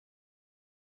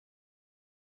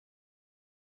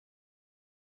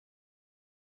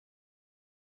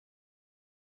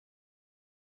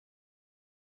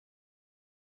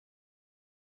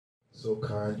So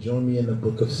kind, join me in the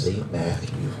book of St.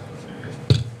 Matthew.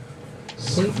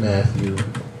 St. Matthew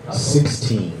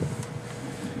 16.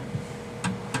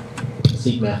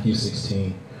 St. Matthew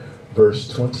 16, verse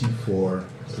 24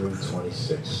 through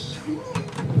 26.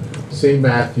 St.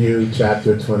 Matthew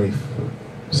chapter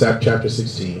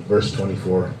 16, verse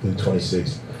 24 through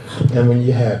 26. And when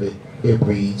you have it, it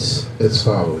reads as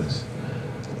follows.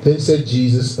 Then said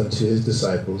Jesus unto his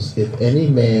disciples, If any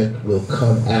man will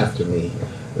come after me,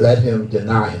 let him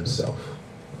deny himself,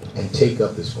 and take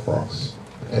up his cross,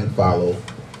 and follow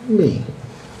me.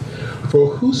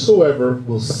 For whosoever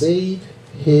will save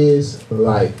his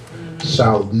life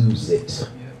shall lose it.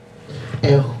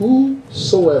 And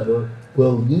whosoever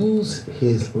will lose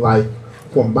his life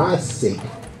for my sake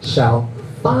shall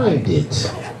find it.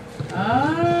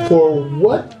 For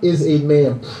what is a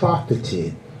man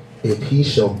profited if he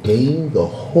shall gain the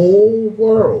whole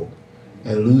world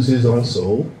and lose his own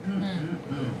soul?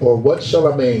 Or what shall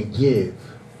a man give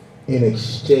in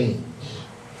exchange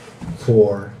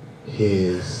for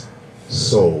his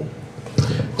soul?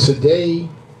 Today,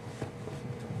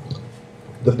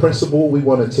 the principle we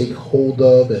want to take hold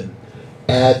of and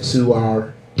add to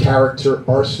our character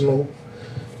arsenal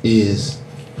is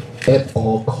at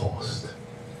all cost.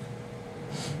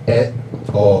 At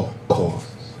all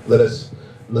costs. Let us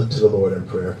look to the Lord in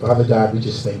prayer. Father God, we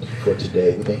just thank you for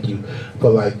today. We thank you for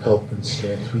life, health, and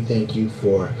strength. We thank you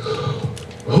for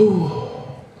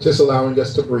just allowing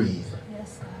us to breathe.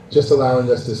 Just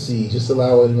allowing us to see, just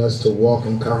allowing us to walk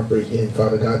and comprehend,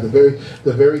 Father God. The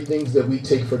very things that we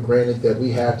take for granted that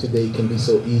we have today can be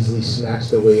so easily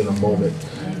snatched away in a moment.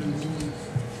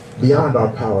 Beyond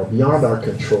our power, beyond our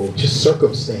control, just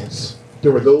circumstance.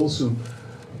 There were those who,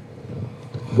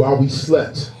 while we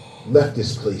slept, left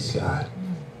this place, God.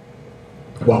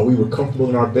 While we were comfortable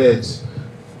in our beds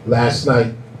last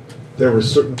night, there were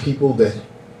certain people that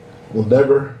will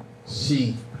never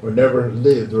see or never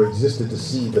lived or existed to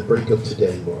see the break of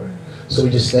today, Lord. So we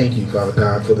just thank you, Father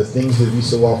God, for the things that we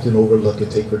so often overlook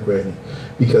and take for granted,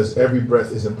 because every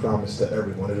breath isn't promised to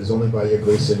everyone. It is only by your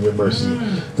grace and your mercy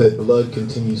that blood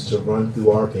continues to run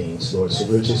through our veins, Lord. So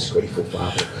we're just grateful,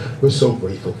 Father. We're so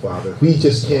grateful, Father. We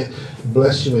just can't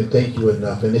bless you and thank you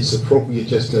enough, and it's appropriate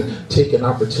just to take an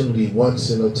opportunity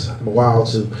once in a while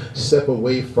to step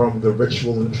away from the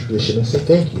ritual and tradition and say,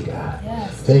 thank you, God.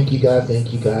 Yes. Thank you, God.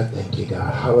 Thank you, God. Thank you,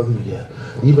 God. Hallelujah.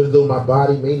 Even though my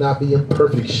body may not be in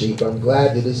perfect shape, I'm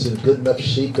glad that it's in good enough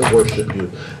shape to worship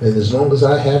you. And as long as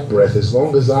I have breath, as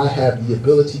long as I have the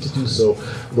ability to do so,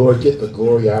 Lord, get the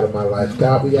glory out of my life.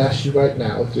 God, we ask you right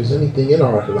now, if there's anything in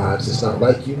our lives that's not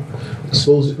like you,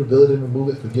 expose it, reveal it, and remove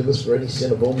it. Forgive us for any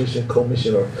sin of omission,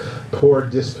 commission, or poor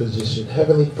disposition.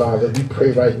 Heavenly Father, we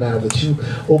pray right now that you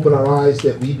open our eyes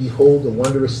that we behold the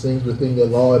wondrous things within your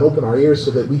law, and open our ears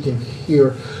so that we can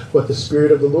hear what the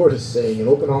Spirit of the Lord is saying, and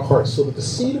open our hearts so that the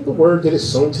seed of the word that is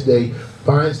sown today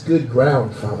finds good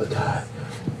ground, Father God,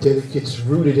 that it gets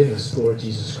rooted in us, Lord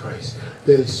Jesus Christ,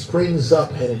 that it springs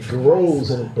up and it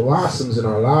grows and it blossoms in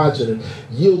our lives and it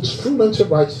yields fruit unto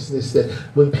righteousness, that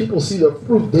when people see the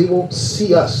fruit, they won't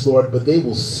see us, Lord, but they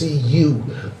will see you,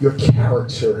 your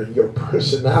character and your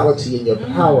personality and your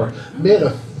power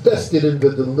manifested in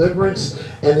the deliverance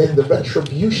and in the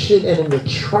retribution and in the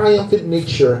triumphant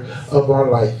nature of our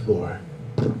life, Lord.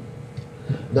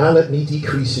 Now let me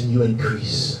decrease and you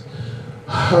increase.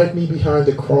 Hide me behind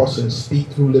the cross and speak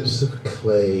through lips of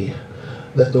clay.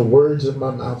 Let the words of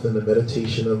my mouth and the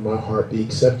meditation of my heart be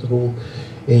acceptable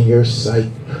in your sight,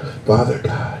 Father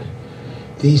God.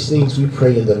 These things we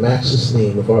pray in the matchless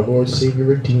name of our Lord, Savior,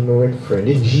 Redeemer, and friend.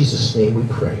 In Jesus' name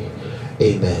we pray.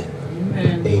 Amen.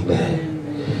 Amen.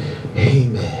 Amen.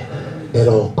 Amen. At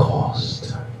all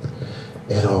cost.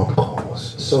 At all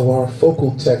cost. So our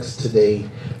focal text today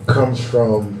comes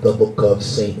from the book of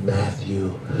St.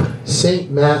 Matthew. St.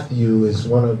 Matthew is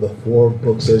one of the 4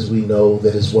 books, as we know,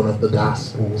 that is one of the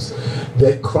Gospels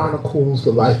that chronicles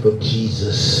the life of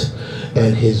Jesus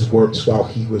and his works while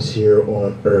he was here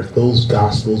on earth. Those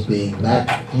Gospels being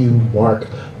Matthew, Mark,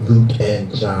 Luke,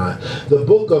 and John. The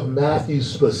book of Matthew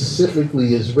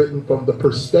specifically is written from the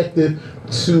perspective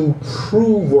to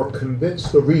prove or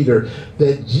convince the reader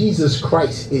that Jesus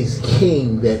Christ is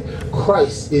King, that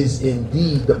Christ is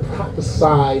indeed the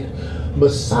prophesied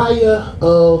Messiah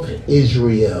of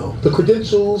Israel. The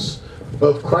credentials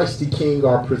of Christ the King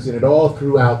are presented all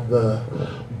throughout the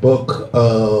book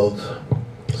of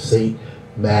St.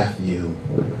 Matthew.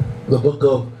 The book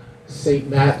of St.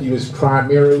 Matthew is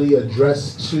primarily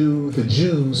addressed to the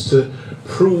Jews to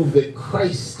prove that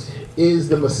Christ is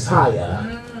the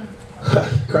Messiah.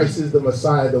 Christ is the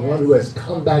Messiah, the one who has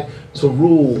come back to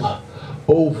rule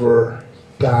over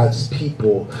God's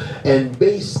people. And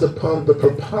based upon the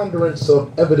preponderance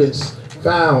of evidence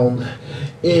found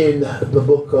in the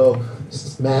book of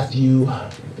Matthew,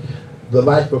 the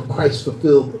life of Christ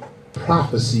fulfilled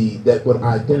prophecy that would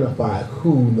identify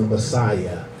who the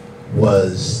Messiah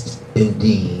was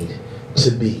indeed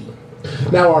to be.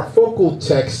 Now, our focal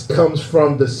text comes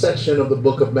from the section of the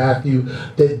book of Matthew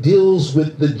that deals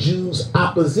with the Jews'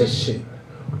 opposition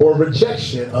or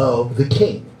rejection of the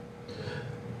king.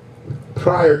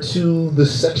 Prior to the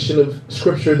section of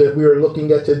scripture that we are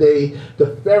looking at today,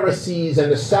 the Pharisees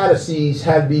and the Sadducees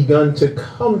had begun to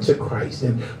come to Christ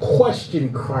and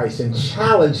question Christ and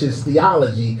challenge his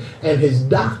theology and his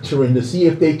doctrine to see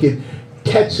if they could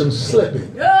catch him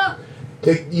slipping. Yeah.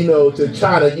 To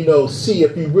try to, see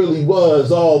if he really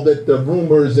was all that the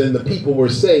rumors and the people were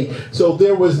saying. So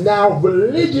there was now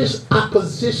religious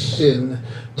opposition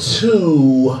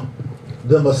to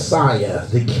the Messiah,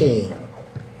 the King.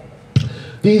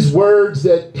 These words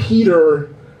that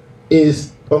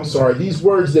these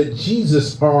words that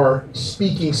Jesus are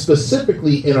speaking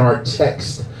specifically in our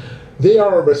text, they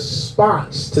are a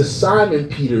response to Simon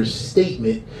Peter's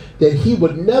statement that he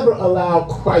would never allow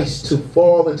Christ to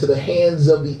fall into the hands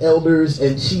of the elders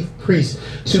and chief priests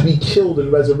to be killed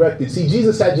and resurrected. See,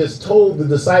 Jesus had just told the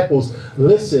disciples,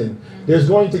 listen, there's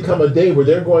going to come a day where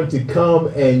they're going to come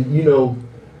and,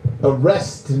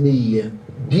 arrest me and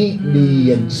beat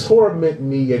me and torment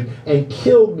me and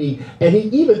kill me. And he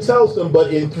even tells them,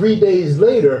 but in 3 days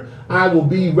later, I will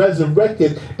be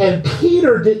resurrected. And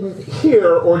Peter didn't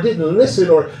hear or didn't listen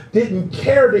or didn't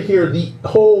care to hear the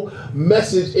whole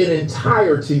message in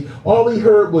entirety. All he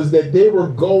heard was that they were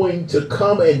going to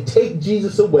come and take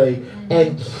Jesus away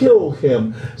and kill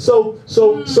him. So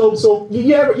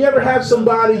you ever have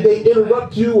somebody, they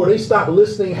interrupt you or they stop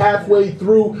listening halfway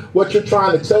through what you're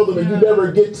trying to tell them and you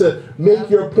never get to make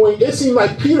your point? It seemed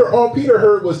like all Peter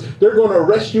heard was they're going to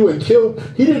arrest you and kill.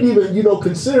 He didn't even,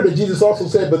 consider that Jesus also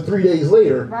said, but 3 days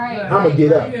later, I'm going to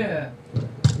get up. Yeah.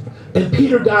 And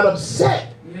Peter got upset.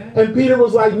 And Peter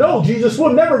was like, no, Jesus,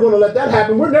 we're never going to let that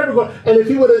happen. We're never going. And if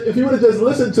he would have just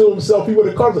listened to himself, he would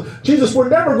have called him, Jesus, we're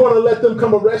never going to let them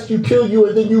come arrest you, kill you,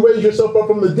 and then you raise yourself up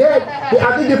from the dead.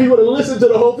 I think if he would have listened to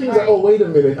the whole thing, he's like, oh, wait a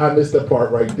minute, I missed that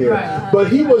part right there.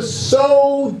 But he was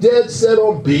so dead set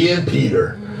on being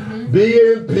Peter.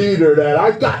 Being Peter, that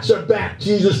I got your back,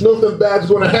 Jesus. Nothing bad's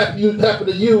going to happen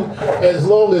to you as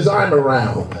long as I'm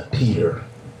around, Peter.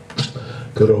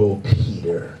 Good old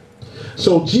Peter.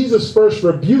 So Jesus first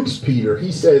rebukes Peter.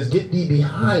 He says, get thee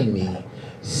behind me,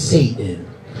 Satan.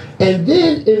 And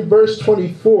then in verse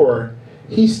 24,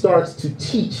 he starts to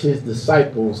teach his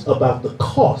disciples about the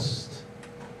cost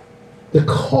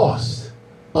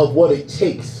of what it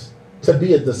takes to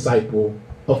be a disciple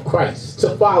of Christ,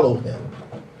 to follow him.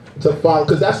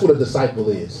 Because that's what a disciple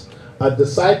is. A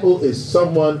disciple is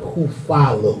someone who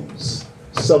follows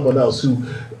someone else, who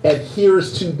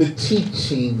adheres to the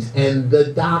teachings and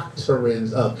the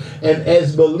doctrines of. And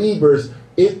as believers,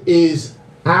 it is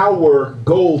our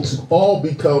goal to all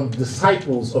become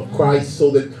disciples of Christ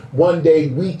so that one day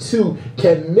we too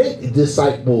can make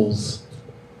disciples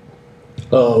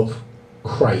of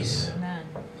Christ.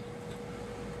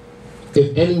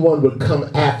 If anyone would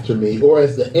come after me, or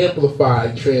as the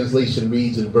Amplified translation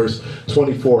reads in verse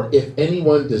 24, if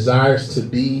anyone desires to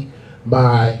be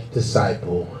my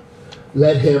disciple,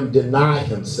 let him deny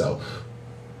himself.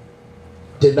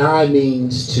 Deny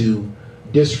means to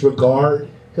disregard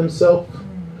himself,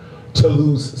 to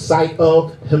lose sight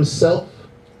of himself,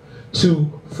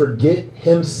 to forget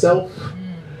himself,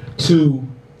 to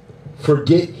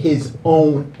forget his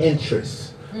own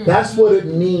interests. That's what it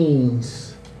means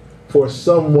for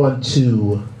someone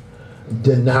to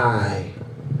deny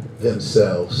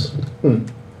themselves.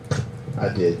 I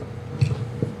did.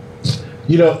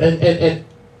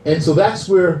 And so that's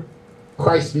where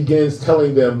Christ begins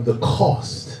telling them the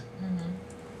cost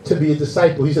to be a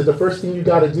disciple. He said the first thing you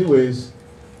got to do is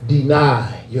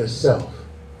deny yourself.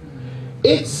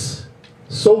 It's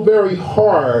so very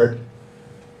hard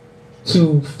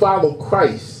to follow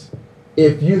Christ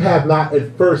if you have not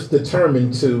at first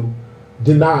determined to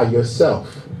deny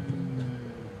yourself.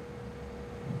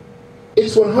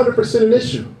 It's 100% an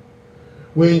issue.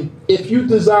 If you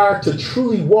desire to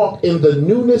truly walk in the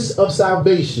newness of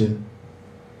salvation,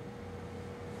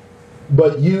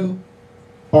 but you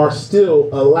are still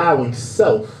allowing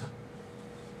self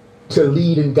to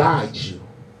lead and guide you,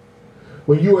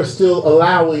 when you are still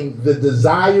allowing the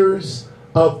desires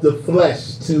of the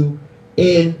flesh to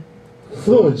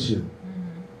influence you.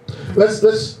 Let's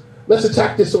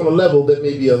attack this on a level that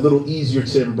may be a little easier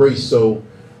to embrace so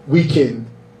we can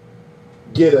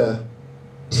get a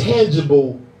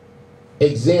tangible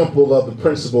example of the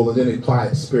principle and then apply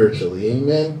it spiritually.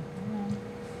 Amen.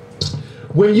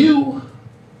 When you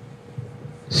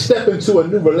step into a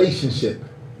new relationship,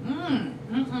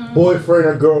 boyfriend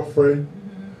or girlfriend,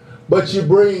 but you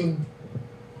bring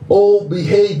old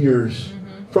behaviors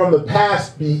from the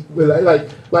past,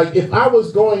 like if I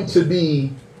was going to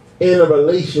be in a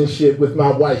relationship with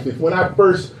my wife, if when I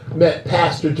first met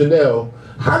Pastor Janelle,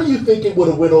 how do you think it would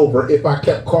have went over if I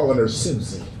kept calling her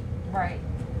Susie?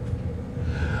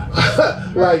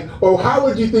 Right. Or how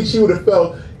would you think she would have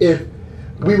felt if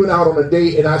we went out on a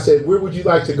date and I said, where would you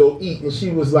like to go eat? And she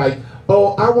was like,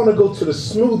 oh, I want to go to the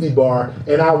smoothie bar.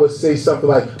 And I would say something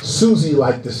like, Susie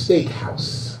like the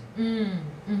steakhouse.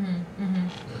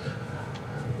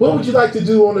 What would you like to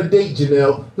do on a date,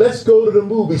 Janelle? Let's go to the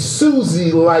movie.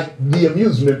 Susie like the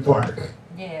amusement park.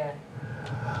 Yeah.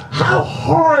 How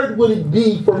hard would it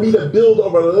be for me to build a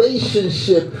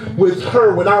relationship with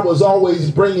her when I was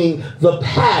always bringing the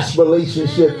past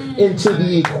relationship into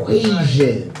the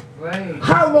equation? Right.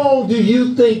 How long do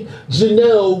you think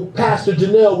Pastor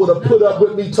Janelle would have put up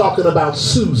with me talking about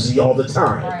Susie all the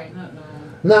time? Right.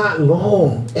 Not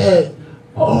long at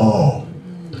all.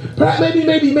 Maybe.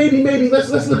 Let's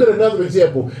look at another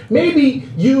example. Maybe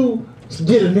you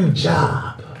get a new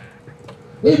job.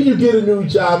 Let's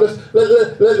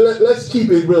keep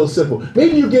it real simple.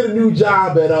 Maybe you get a new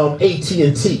job at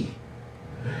AT&T,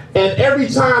 and every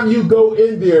time you go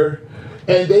in there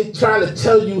and they try to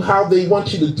tell you how they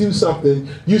want you to do something,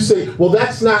 you say, well,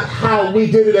 that's not how we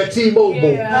did it at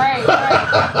T-Mobile. Yeah.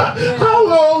 Right. How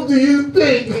long do you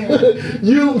think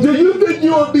you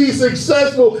will be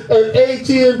successful at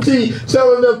AT&T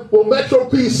telling them, well, Metro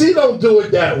PC don't do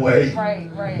it that way?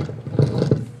 Right.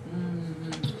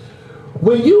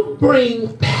 When you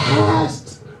bring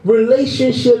past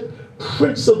relationship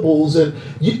principles, and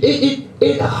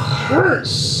it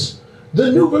hurts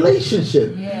the new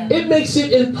relationship. Yeah. It makes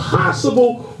it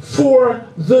impossible for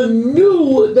the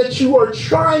new that you are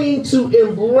trying to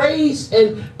embrace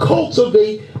and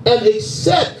cultivate and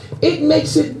accept. It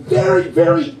makes it very,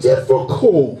 very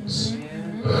difficult.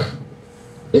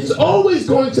 It's always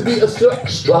going to be a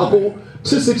struggle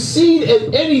to succeed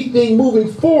at anything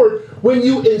moving forward when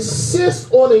you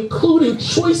insist on including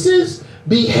choices,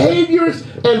 behaviors,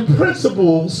 and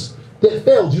principles that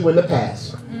failed you in the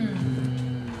past.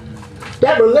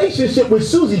 That relationship with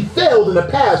Susie failed in the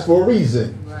past for a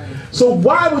reason. So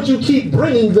why would you keep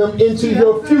bringing them into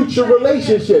your future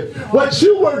relationship? What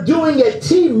you were doing at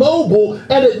T-Mobile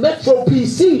and at Metro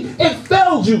PC, it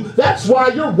failed you. That's why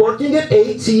you're working at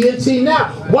AT&T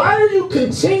now. Why are you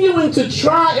continuing to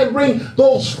try and bring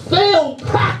those failed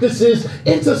practices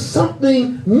into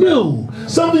something new?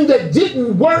 Something that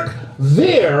didn't work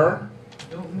there.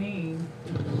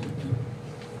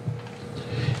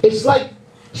 It's like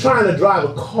trying to drive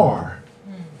a car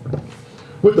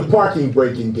with the parking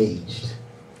brake engaged.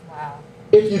 Wow.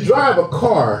 If you drive a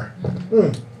car,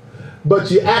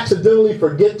 but you accidentally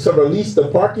forget to release the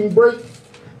parking brake,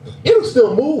 it'll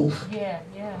still move. Yeah.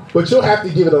 But you'll have to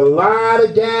give it a lot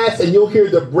of gas, and you'll hear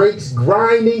the brakes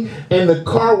grinding, and the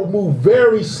car will move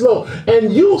very slow.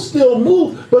 And you'll still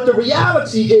move, but the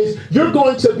reality is you're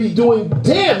going to be doing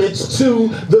damage to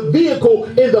the vehicle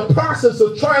in the process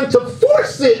of trying to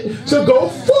force it to go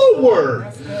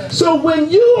forward. So when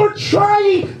you are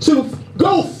trying to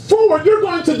go forward, you're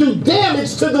going to do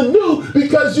damage to the new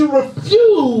because you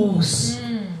refuse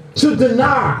to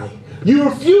deny. You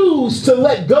refuse to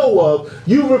let go of.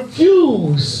 You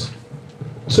refuse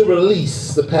to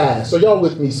release the past. Are y'all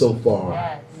with me so far?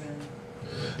 Yes.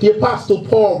 The Apostle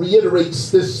Paul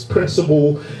reiterates this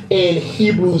principle in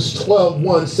Hebrews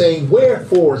 12:1, saying,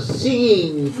 wherefore,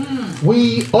 seeing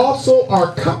we also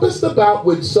are compassed about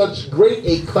with such great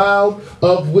a cloud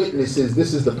of witnesses.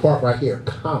 This is the part right here,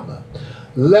 comma.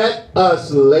 Let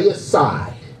us lay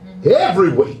aside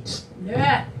every weight.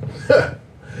 Yeah.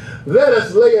 Let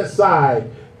us lay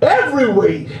aside every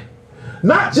weight,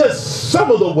 not just some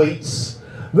of the weights.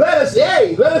 Let us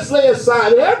lay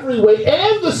aside every weight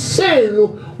and the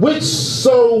sin which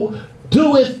so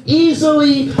doeth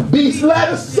easily be. Let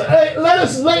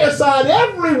us lay aside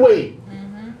every weight.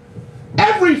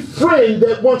 Every friend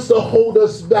that wants to hold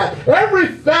us back, every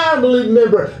family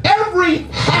member, every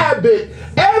habit,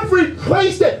 every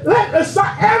place that let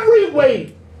aside every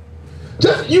weight.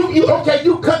 Just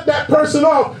you cut that person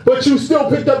off, but you still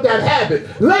picked up that habit.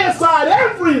 Lay aside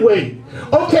every weight.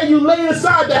 Okay, you laid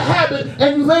aside the habit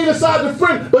and you laid aside the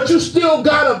friend, but you still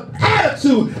got an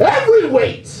attitude. Every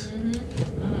weight.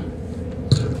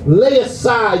 Lay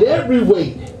aside every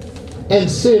weight and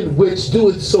sin which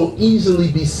doeth so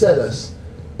easily beset us,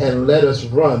 and let us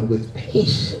run with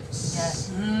patience.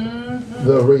 Yes.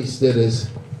 the race that is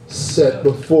set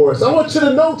before us. I want you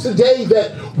to know today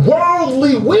that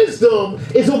worldly wisdom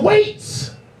is a weight.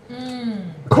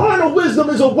 Carnal wisdom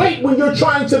is a weight when you're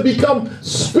trying to become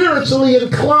spiritually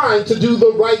inclined to do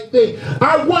the right thing.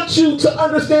 I want you to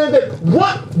understand that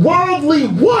what worldly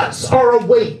wants are a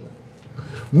weight.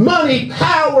 Money,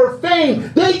 power,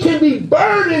 fame, they can be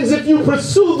burdens if you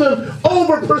pursue them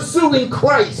over pursuing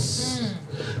Christ.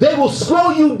 They will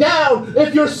slow you down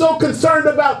if you're so concerned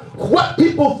about what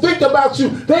people think about you.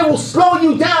 They will slow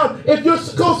you down if you're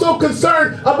so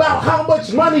concerned about how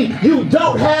much money you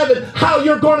don't have and how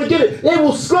you're going to get it. They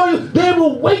will slow you. They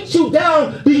will weight you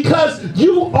down because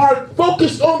you are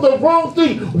focused on the wrong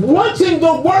thing. Wanting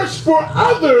the worst for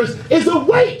others is a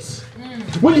weight.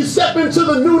 When you step into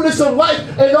the newness of life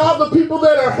and all the people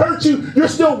that have hurt you, you're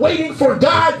still waiting for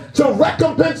God to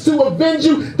recompense, to avenge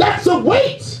you. That's a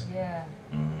weight.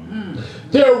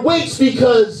 They're weights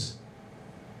because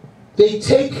they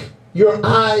take your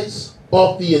eyes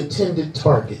off the intended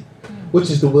target, which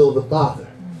is the will of the Father.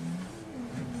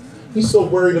 He's so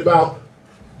worried about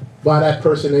why that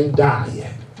person ain't died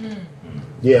yet.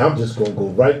 Yeah, I'm just going to go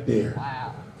right there.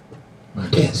 Wow. I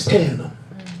can't stand them.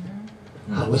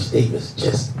 I wish they was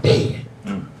just dead.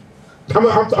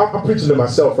 I'm preaching to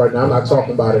myself right now. I'm not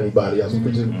talking about anybody else. I'm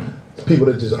preaching to people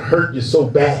that just hurt you so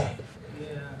bad.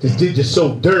 Just did you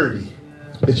so dirty.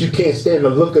 That you can't stand the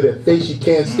look of their face, you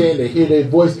can't stand to hear their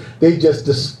voice. They just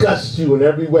disgust you in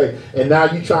every way. And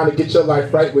now you're trying to get your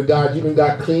life right with God. You even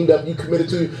got cleaned up, you committed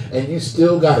to you, and you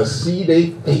still got to see their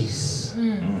face.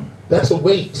 That's a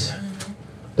weight.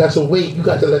 That's a weight. You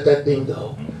got to let that thing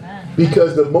go.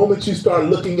 Because the moment you start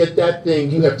looking at that thing,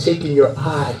 you have taken your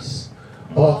eyes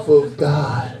off of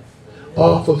God,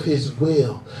 off of His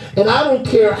will. And I don't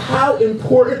care how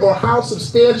important or how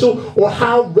substantial or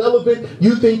how relevant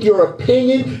you think your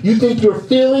opinion, you think your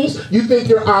feelings, you think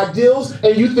your ideals,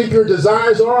 and you think your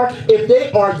desires are. If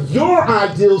they are your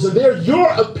ideals and they're your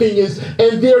opinions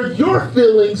and they're your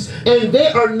feelings and they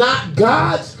are not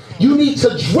God's, you need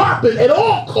to drop it at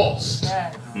all costs.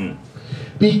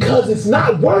 Because it's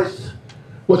not worth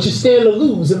what you stand to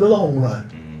lose in the long run.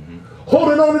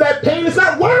 Holding on to that pain is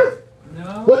not worth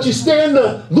what you stand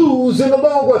to lose in the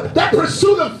long run. That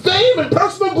pursuit of fame and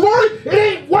personal glory, it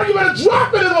ain't worth. You better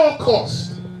drop it at all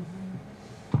costs.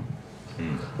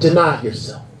 Deny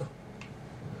yourself.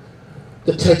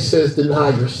 The text says deny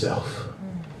yourself.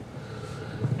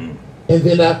 And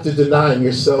then after denying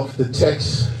yourself, the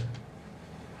text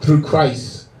through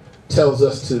Christ tells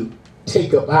us to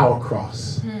take up our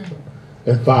cross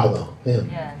and follow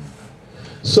Him.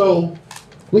 So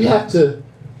we have to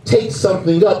take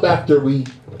something up after we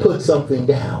put something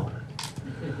down.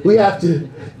 We have to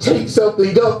take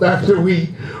something up after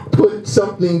we put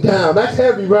something down. That's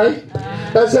heavy, right?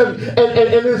 That's heavy. And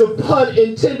there's a pun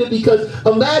intended because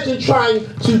imagine trying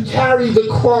to carry the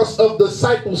cross of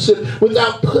discipleship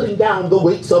without putting down the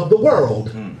weights of the world.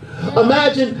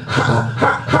 Imagine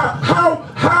how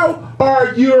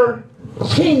are your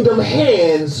kingdom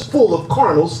hands full of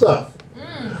carnal stuff?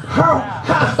 How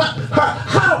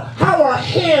are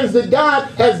hands that God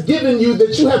has given you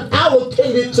that you have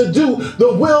allocated to do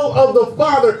the will of the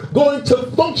Father going to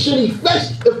function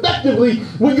effectively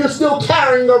when you're still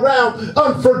carrying around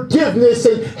unforgiveness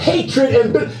and hatred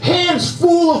and hands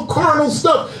full of carnal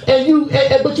stuff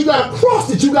but you got a cross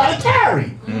that you got to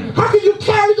carry? How can you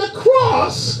carry the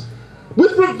cross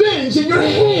with revenge in your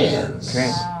hands?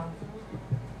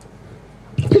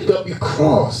 Pick up your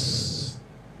cross.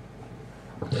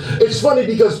 It's funny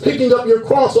because picking up your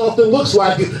cross often looks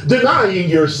like denying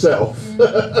yourself.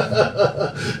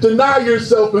 Deny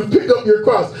yourself and pick up your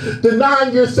cross.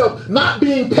 Denying yourself, not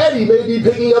being petty may be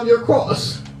picking up your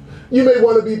cross. You may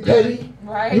want to be petty.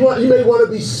 Right. You may want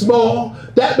to be small.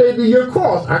 That may be your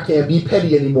cross. I can't be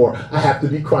petty anymore. I have to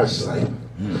be Christ-like.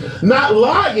 Not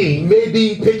lying may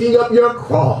be picking up your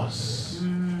cross.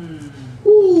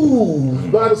 Ooh, the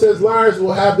Bible says liars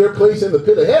will have their place in the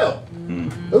pit of hell.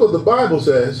 That's what the Bible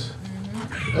says.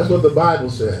 That's what the Bible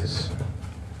says.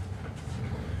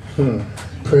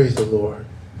 Praise the Lord.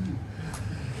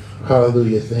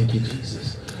 Hallelujah. Thank you,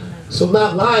 Jesus. So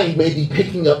not lying may be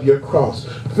picking up your cross.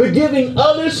 Forgiving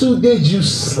others who did you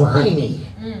slimy.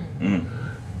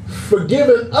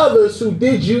 Forgiving others who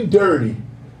did you dirty.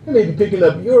 You may be picking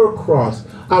up your cross.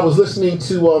 I was listening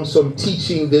to some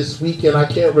teaching this week, and I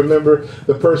can't remember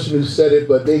the person who said it,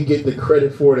 but they get the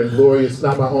credit for it and glory. It's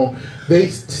not my own. They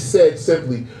said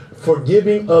simply,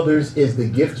 forgiving others is the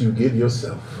gift you give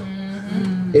yourself.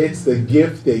 It's the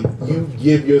gift that you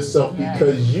give yourself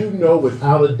because you know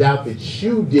without a doubt that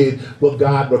you did what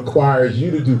God requires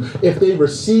you to do. If they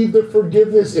receive the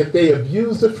forgiveness, if they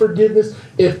abuse the forgiveness,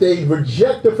 if they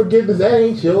reject the forgiveness, that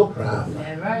ain't your problem.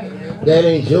 That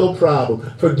ain't your problem.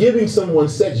 Forgiving someone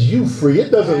sets you free.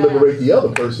 It doesn't liberate the other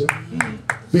person.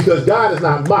 Because God is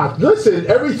not mocked. Listen,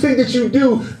 everything that you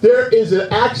do, there is an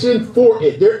action for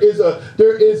it. There is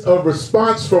a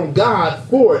response from God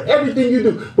for it. Everything you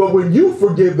do. But when you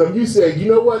forgive them, you say,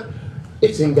 you know what?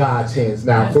 It's in God's hands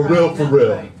now. For real, for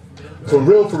real. For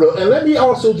real, for real. And let me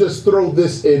also just throw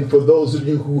this in for those of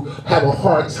you who have a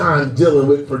hard time dealing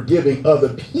with forgiving other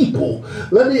people.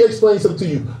 Let me explain something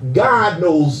to you. God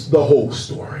knows the whole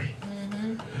story.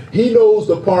 He knows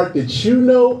the part that you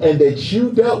know and that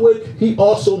you dealt with. He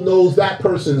also knows that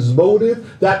person's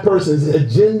motive, that person's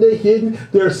agenda hidden,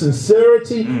 their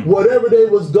sincerity, whatever they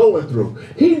was going through.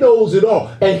 He knows it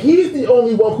all. And he's the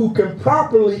only one who can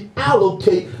properly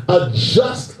allocate a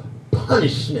just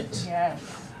punishment. Yes.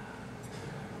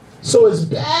 So as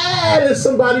bad as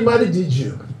somebody might have did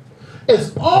you,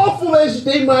 as awful as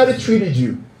they might have treated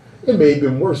you, it may have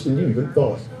been worse than you even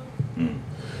thought.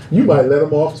 You might let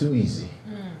them off too easy.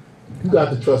 You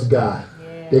got to trust God,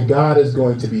 that God is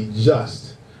going to be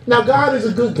just. Now, God is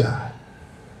a good God.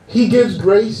 He gives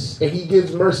grace and he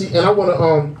gives mercy. And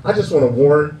I just want to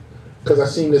warn, because I've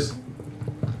seen this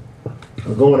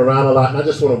going around a lot, and I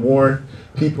just want to warn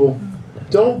people,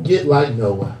 don't get like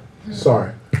Noah.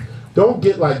 Sorry. Don't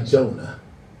get like Jonah.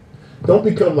 Don't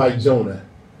become like Jonah,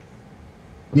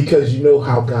 because you know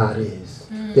how God is,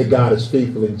 that God is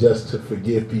faithful and just to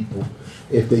forgive people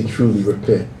if they truly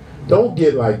repent. Don't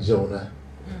get like Jonah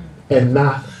and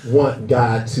not want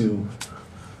God to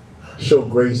show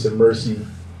grace and mercy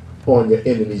on your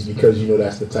enemies, because you know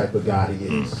that's the type of God he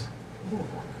is.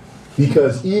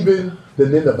 Because even the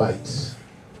Ninevites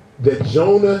that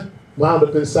Jonah wound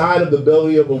up inside of the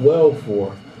belly of a well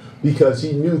for, because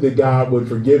he knew that God would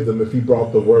forgive them if he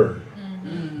brought the word.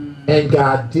 And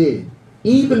God did.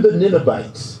 Even the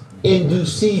Ninevites in due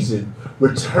season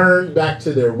returned back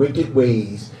to their wicked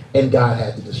ways, and God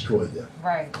had to destroy them.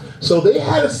 Right. So they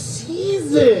had a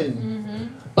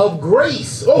season of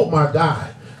grace. Oh my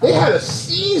God. They had a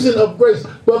season of grace.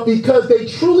 But because they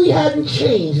truly hadn't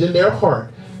changed in their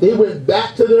heart, they went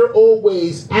back to their old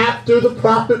ways after the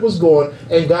prophet was gone,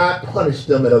 and God punished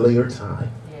them at a later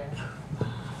time. Yeah.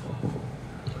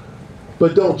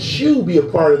 But don't you be a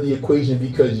part of the equation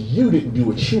because you didn't do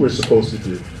what you were supposed to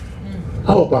do.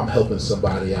 I hope I'm helping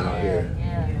somebody out here.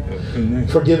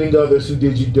 Forgiving others who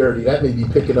did you dirty. That may be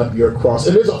picking up your cross.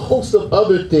 And there's a host of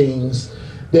other things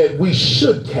that we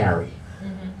should carry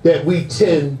that we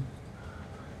tend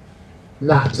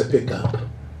not to pick up.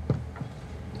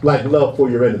 Like love for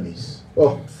your enemies.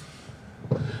 Oh,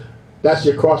 that's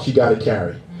your cross you got to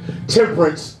carry.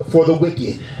 Temperance for the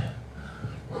wicked.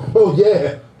 Oh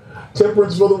yeah.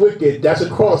 Temperance for the wicked. That's a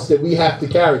cross that we have to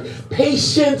carry.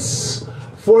 Patience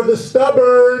for the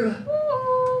stubborn.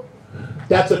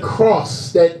 That's a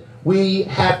cross that we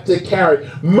have to carry.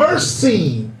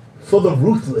 Mercy for the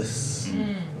ruthless.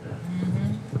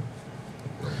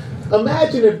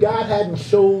 Imagine if God hadn't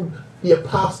showed the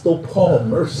Apostle Paul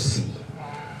mercy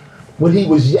when he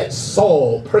was yet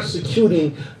Saul,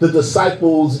 persecuting the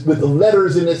disciples with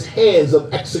letters in his hands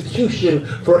of execution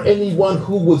for anyone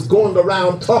who was going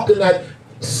around talking that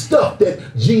stuff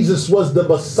that Jesus was the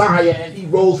Messiah and he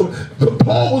rose from. But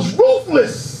Paul was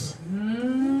ruthless.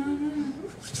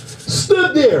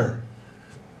 Stood there,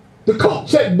 the coat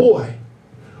check boy,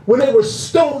 when they were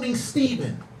stoning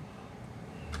Stephen.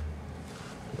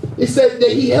 It said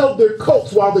that he held their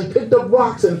coats while they picked up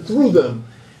rocks and threw them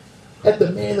at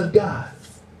the man of God.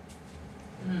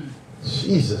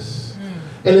 Jesus.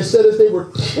 And it said as they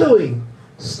were killing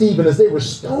Stephen, as they were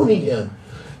stoning him,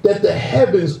 that the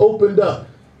heavens opened up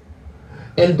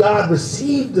and God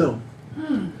received them.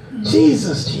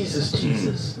 Jesus, Jesus,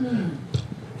 Jesus.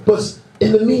 But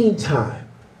in the meantime,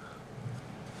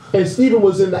 and Stephen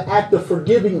was in the act of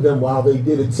forgiving them while they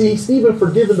did it. See, Stephen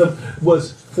forgiving them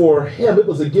was for him. It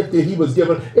was a gift that he was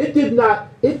given. It did not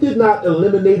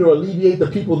eliminate or alleviate the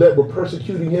people that were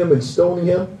persecuting him and stoning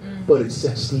him, but it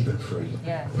set Stephen free.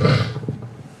 Yeah.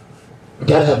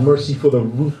 Gotta have mercy for the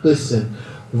ruthless and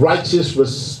righteous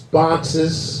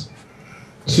responses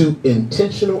to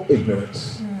intentional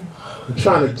ignorance. I'm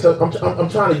trying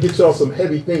to get y'all some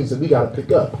heavy things that we gotta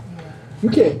pick up. You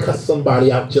can't cuss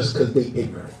somebody out just because they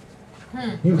ignorant.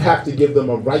 You have to give them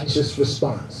a righteous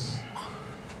response.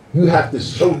 You have to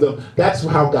show them. That's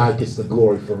how God gets the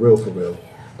glory, for real, for real.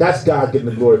 That's God getting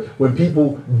the glory. When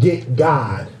people get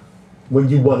God, when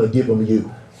you want to give them you.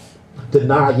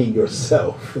 denying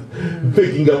yourself,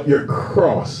 picking up your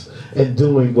cross, and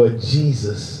doing what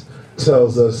Jesus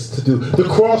tells us to do. The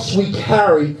cross we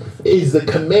carry is the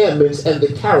commandments and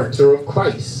the character of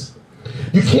Christ.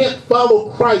 You can't follow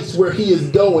Christ where he is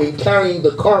going, carrying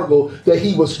the cargo that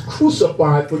he was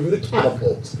crucified for you to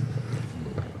catapult.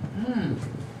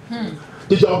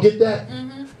 Did y'all get that?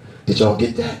 Did y'all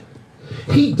get that?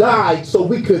 He died so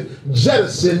we could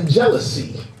jettison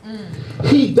jealousy.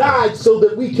 He died so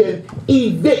that we can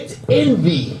evict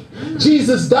envy.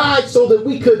 Jesus died so that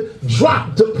we could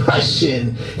drop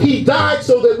depression. He died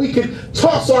so that we could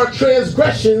toss our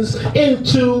transgressions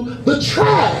into the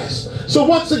trash. So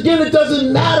once again, it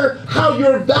doesn't matter how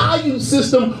your value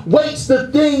system weights the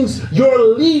things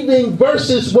you're leaving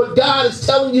versus what God is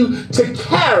telling you to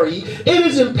carry. It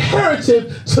is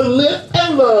imperative to live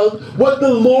and love what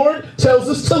the Lord tells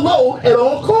us to load at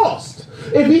all costs.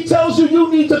 If he tells you you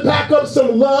need to pack up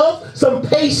some love, some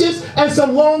patience, and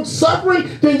some long suffering,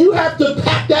 then you have to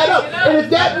pack that up. And if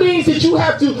that means that you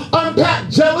have to unpack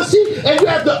jealousy and you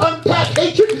have to unpack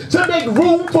hatred to make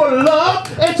room for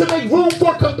love and to make room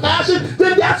for compassion,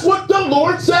 then that's what the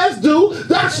Lord says do.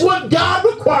 That's what God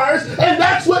requires, and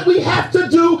that's what we have to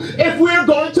do if we're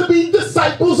going to be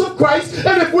disciples of Christ,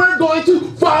 and if we're going to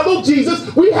follow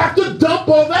Jesus. We have to dump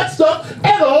all that stuff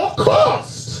at all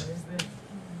costs.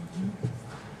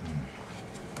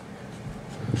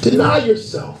 Deny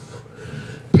yourself.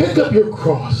 Pick up your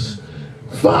cross.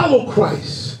 Follow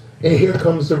Christ. And here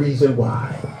comes the reason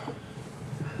why.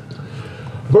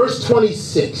 Verse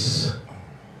 26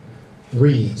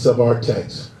 reads of our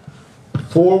text,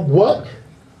 "For what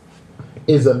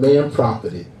is a man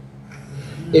profited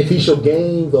if he shall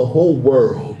gain the whole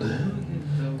world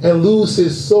and lose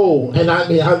his soul?" And I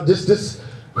mean,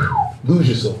 lose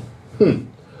your soul.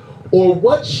 "Or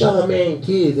what shall a man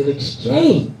give in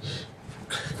exchange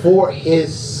for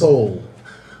his soul?"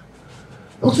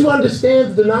 Don't you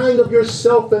understand the denying of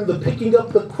yourself and the picking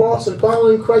up the cross and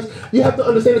following Christ? You have to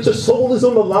understand that your soul is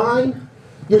on the line.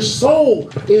 Your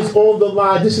soul is on the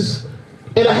line. This is,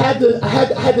 and I had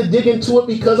to dig into it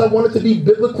because I wanted to be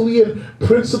biblically and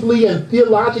principally and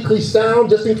theologically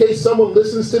sound, just in case someone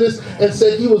listens to this and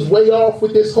said he was way off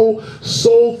with this whole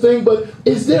soul thing. But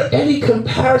is there any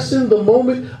comparison? The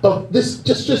moment of this,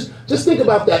 just think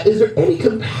about that. Is there any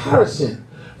comparison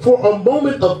for a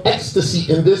moment of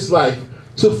ecstasy in this life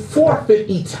to forfeit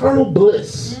eternal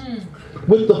bliss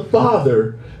with the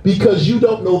Father because you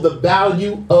don't know the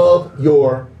value of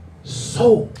your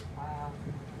soul?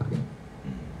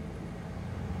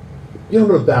 You don't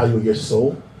know the value of your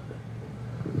soul.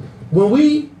 When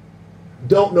we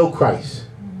don't know Christ,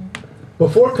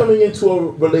 before coming into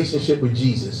a relationship with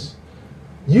Jesus,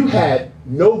 you had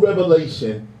no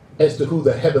revelation as to who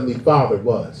the Heavenly Father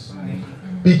was.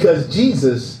 Because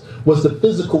Jesus was the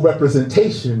physical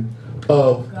representation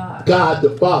of God the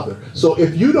Father. So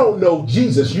if you don't know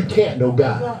Jesus, you can't know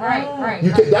God. Right.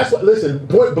 You can. That's what. Listen,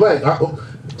 point blank.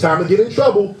 Time to get in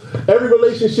trouble. Every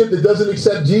relationship that doesn't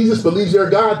accept Jesus, believes they're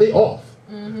God, they off.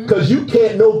 Because you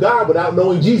can't know God without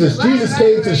knowing Jesus. Jesus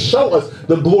came to show us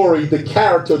the glory, the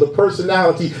character, the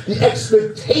personality, the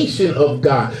expectation of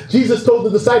God. Jesus told the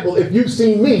disciple, "If you've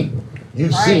seen me,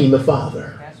 you've seen the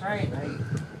Father." That's right.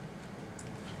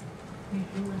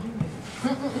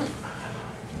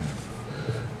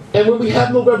 And when we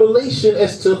have no revelation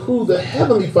as to who the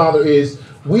Heavenly Father is,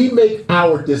 we make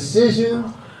our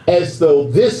decisions as though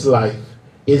this life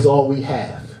is all we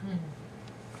have.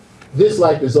 This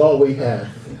life is all we have.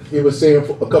 It was saying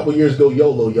a couple years ago,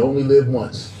 YOLO, you only live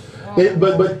once.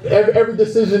 But every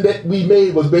decision that we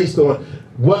made was based on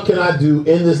what can I do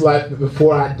in this life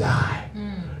before I die?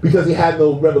 Because he had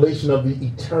no revelation of the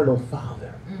eternal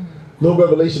Father. No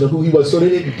revelation of who he was. So they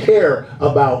didn't care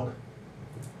about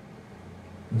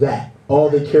that. All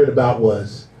they cared about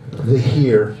was the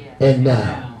here and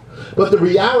now. But the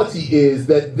reality is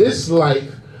that this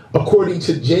life, according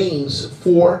to James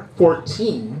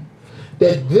 4:14,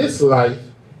 that this life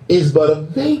is but a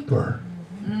vapor.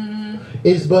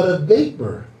 Is but a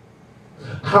vapor.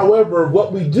 However,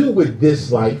 what we do with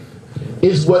this life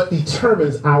is what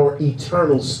determines our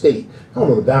eternal state. I don't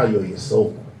know the value of your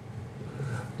soul.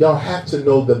 Y'all have to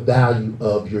know the value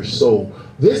of your soul.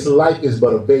 This life is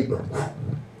but a vapor.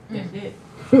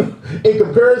 In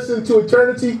comparison to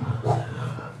eternity,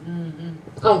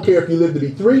 I don't care if you live to be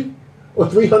 3 or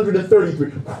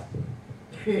 333.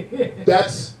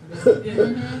 That's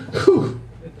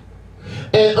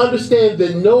and understand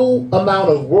that no amount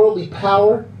of worldly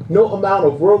power, no amount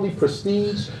of worldly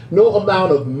prestige, no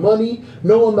amount of money,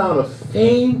 no amount of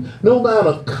fame, no amount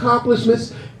of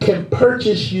accomplishments can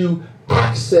purchase you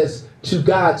access to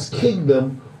God's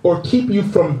kingdom or keep you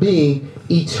from being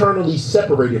eternally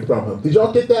separated from him. Did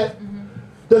y'all get that?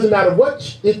 Doesn't matter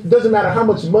what, it doesn't matter how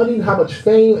much money, how much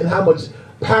fame, and how much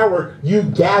power you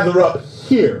gather up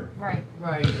here. Right.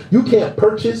 Right. You can't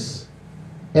purchase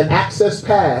an access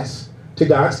pass to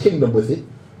God's kingdom with it.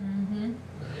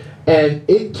 And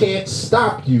it can't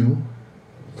stop you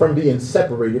from being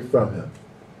separated from him.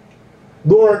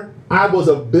 Lord, I was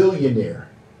a billionaire.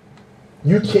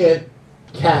 You can't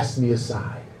cast me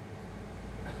aside.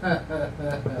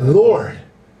 Lord,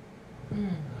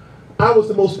 I was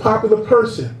the most popular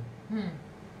person.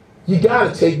 You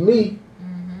gotta take me.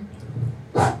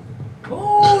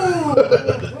 Ooh.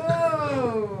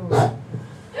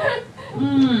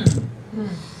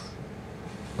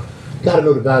 Gotta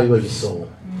know the value of your soul.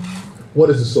 What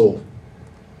is the soul?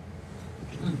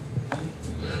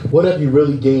 What have you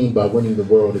really gained by winning the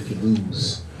world if you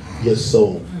lose your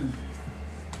soul?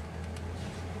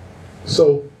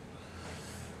 So,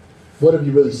 what have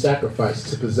you really sacrificed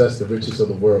to possess the riches of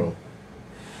the world?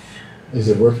 Is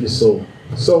it worth your soul?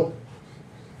 So,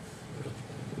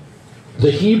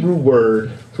 the Hebrew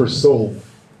word for soul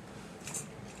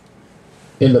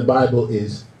in the Bible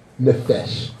is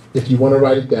nephesh. If you want to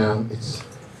write it down, it's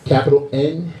capital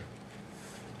N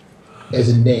as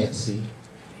in Nancy,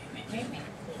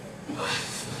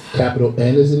 capital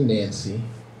N as in Nancy,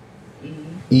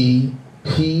 E,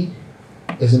 P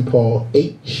as in Paul,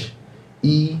 H,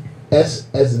 E, S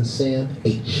as in Sam,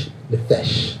 H,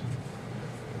 nephesh.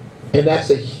 And that's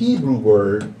a Hebrew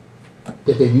word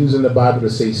that they use in the Bible to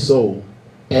say soul.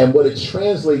 And what it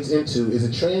translates into is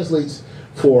it translates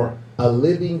for a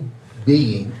living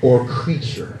being or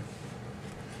creature.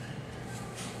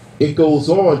 It goes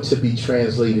on to be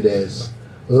translated as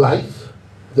life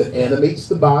that animates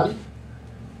the body,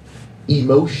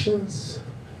 emotions,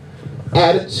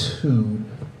 attitude,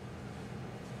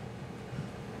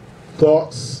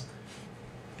 thoughts,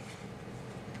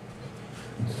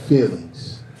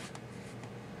 feelings.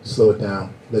 Slow it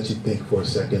down. Let you think for a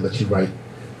second. Let you write,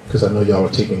 because I know y'all are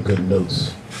taking good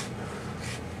notes.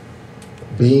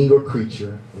 Being or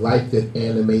creature, life that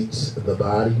animates the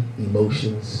body,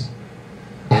 emotions,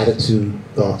 attitude,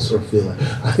 thoughts, or feeling.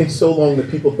 I think so long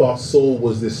that people thought soul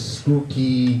was this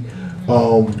spooky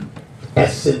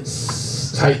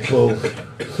essence type of,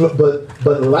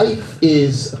 but life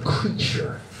is a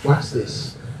creature. Watch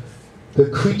this. The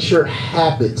creature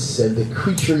habits and the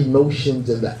creature emotions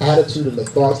and the attitude and the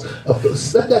thoughts of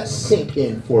those. Let that sink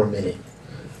in for a minute.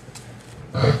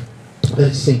 Let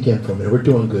it sink in for a minute. We're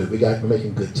doing good. We're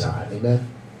making good time. Amen.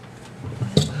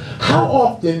 How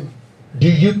often do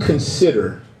you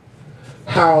consider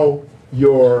how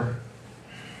your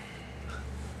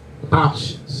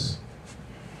options,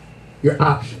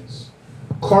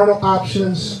 carnal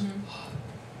options,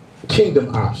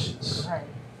 kingdom options? Right.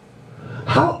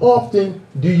 How often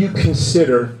do you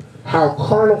consider how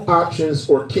carnal options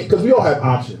or because we all have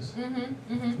options.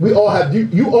 We all have,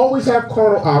 you always have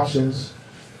carnal options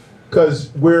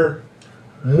because we're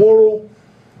moral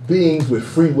beings with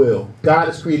free will. God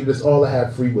has created us all to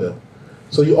have free will.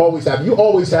 So you always have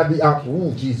the option.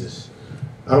 Ooh, Jesus.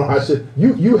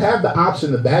 You have the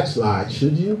option to backslide.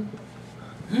 Should you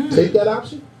take that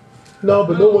option? No,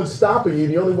 but no one's stopping you.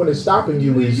 The only one that's stopping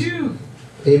you is you.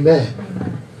 Amen.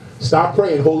 Stop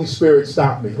praying, Holy Spirit,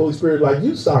 stop me. Holy Spirit, like,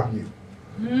 you stop you.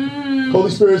 Holy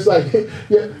Spirit's like,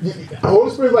 Holy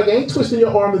Spirit's like, I ain't twisting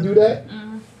your arm to do that.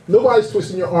 Nobody's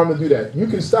twisting your arm to do that. You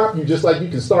can stop you just like you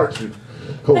can start you.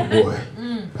 Oh boy.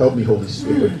 Help me, Holy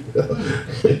Spirit.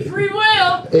 Free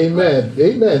will. Amen.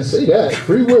 Amen. Say that.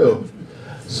 Free will.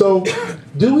 So,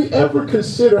 do we ever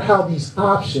consider how these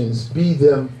options, be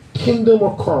them kingdom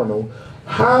or carnal,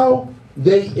 how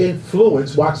they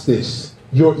influence, watch this,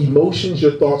 your emotions,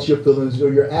 your thoughts, your feelings,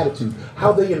 or your attitude,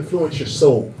 how they influence your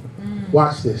soul?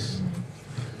 Watch this.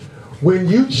 When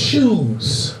you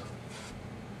choose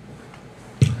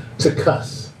to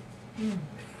cuss,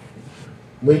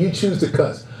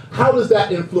 how does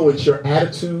that influence your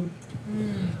attitude,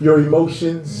 your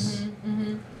emotions,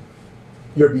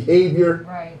 your behavior?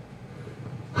 Right.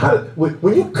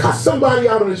 When you cuss somebody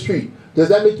out on the street, does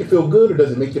that make you feel good or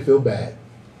does it make you feel bad?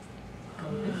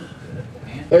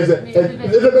 You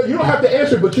don't have to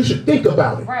answer, but you should think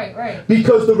about it. Right.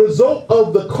 Because the result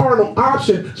of the carnal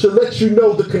option should let you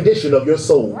know the condition of your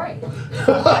soul. Right.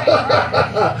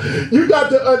 You got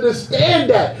to understand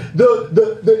that.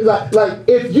 Like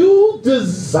if you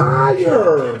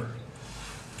desire,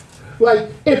 like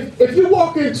if you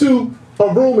walk into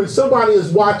a room and somebody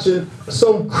is watching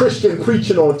some Christian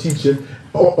preaching or teaching,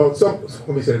 let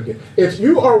me say it again. If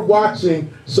you are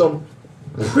watching some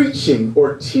preaching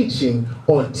or teaching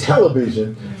on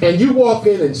television, and you walk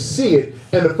in and see it,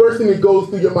 and the first thing that goes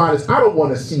through your mind is, I don't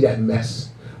want to see that mess.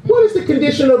 What is the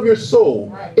condition of your soul?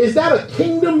 Right. Is that a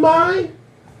kingdom mind,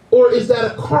 or is that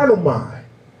a carnal mind?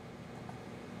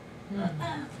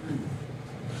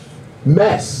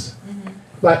 Mess.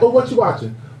 Like, oh, what you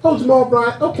watching? Oh, Jamal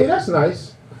Bryant. Okay, that's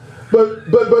nice.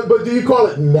 But do you call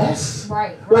it mess?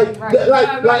 Right. Like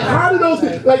how do those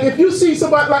things, like if you see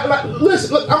somebody like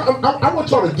listen, look, I want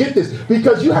y'all to get this,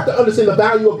 because you have to understand the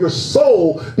value of your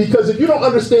soul, because if you don't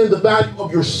understand the value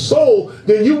of your soul,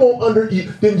 then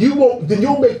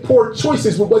you'll make poor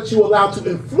choices with what you allow to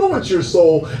influence your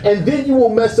soul, and then you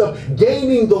will mess up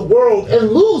gaining the world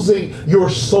and losing your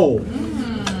soul.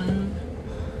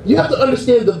 You have to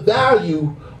understand the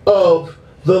value of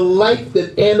the life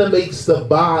that animates the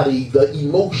body, the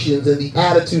emotions and the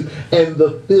attitude and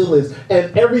the feelings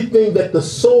and everything that the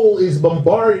soul is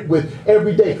bombarded with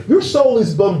every day. Your soul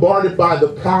is bombarded by the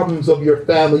problems of your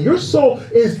family. Your soul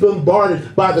is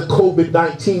bombarded by the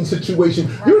COVID-19 situation.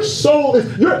 Your soul is,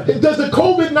 does the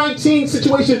COVID-19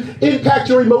 situation impact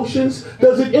your emotions?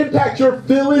 Does it impact your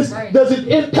feelings? Does it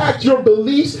impact your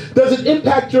beliefs? Does it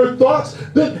impact your thoughts?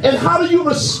 And how do you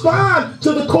respond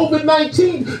to the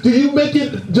COVID-19? Do you make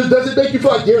it, does it make you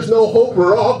feel like there's no hope,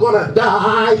 we're all gonna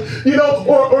die, you know,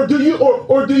 or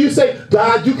do you say,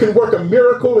 God, you can work a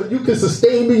miracle and you can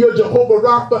sustain me, you're Jehovah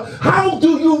Rapha? How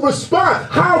do you respond?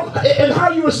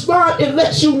 How you respond, it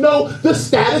lets you know the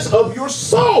status of your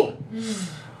soul.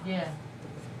 Yeah.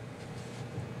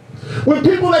 When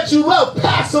people that you love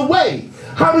pass away,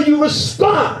 how do you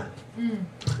respond?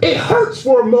 It hurts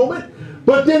for a moment.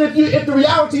 But then if the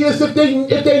reality is if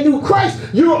they knew Christ,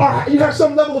 you have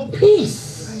some level of peace.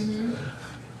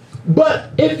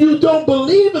 But if you don't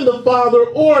believe in the Father,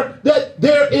 or that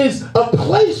there is a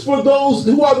place for those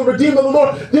who are the redeemed of the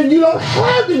Lord, then you don't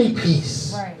have any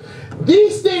peace. Right.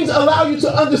 These things allow you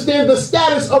to understand the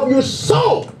status of your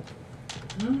soul.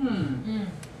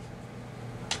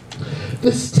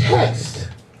 This text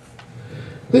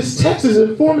is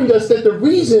informing us that the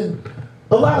reason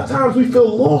a lot of times we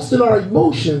feel lost in our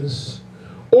emotions,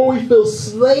 or we feel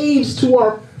slaves to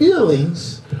our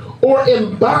feelings, or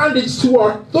in bondage to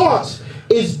our thoughts,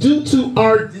 is due to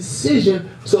our decision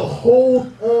to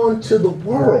hold on to the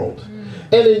world.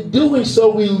 And in doing so,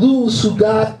 we lose who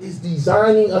God is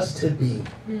designing us to be.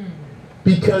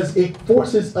 Because it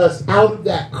forces us out of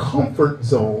that comfort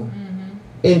zone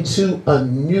into a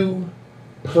new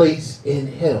place in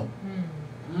Him.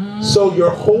 So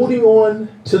you're holding on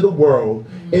to the world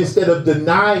instead of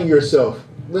denying yourself.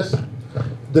 Listen,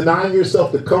 denying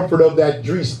yourself the comfort of that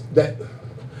drink,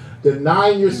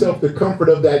 denying yourself the comfort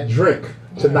of that drink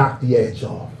to knock the edge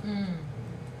off.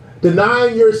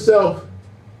 Denying yourself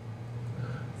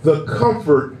the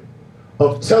comfort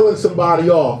of telling somebody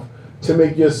off to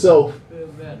make yourself feel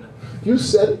better. You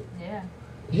said it. Yeah.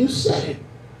 You said it.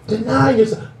 Denying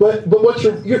yourself, but what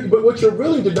you're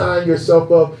really denying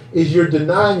yourself of is you're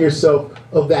denying yourself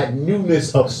of that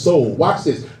newness of soul. Watch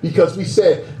this, because we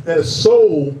said that a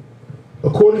soul,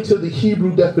 according to the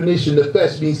Hebrew definition,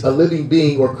 nefesh means a living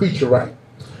being or creature, right?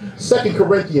 2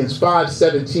 Corinthians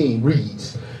 5:17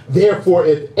 reads, therefore,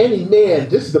 if any man,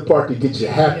 this is the part that gets you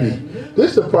happy. This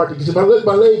is the part that gets you,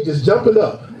 my leg just jumping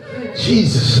up.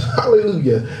 Jesus,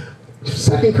 hallelujah.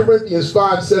 2 Corinthians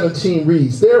 5:17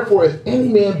 reads, therefore, if any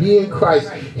man be in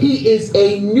Christ, he is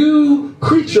a new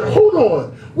creature. Hold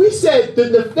on. We said the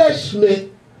nefesh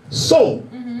meant soul.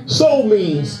 Soul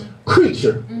means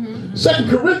creature. 2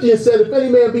 Corinthians said, if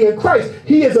any man be in Christ,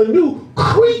 he is a new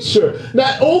creature.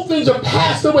 Now, old things are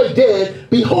passed away, dead.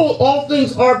 Behold, all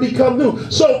things are become new.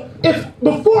 So, if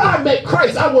before I met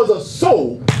Christ, I was a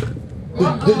soul.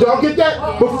 Did y'all get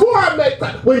that? Before I met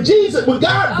Christ, when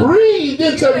God breathed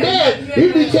into man,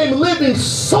 he became living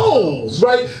souls,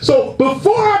 right? So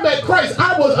before I met Christ,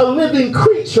 I was a living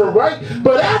creature, right?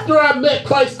 But after I met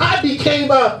Christ, I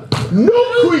became a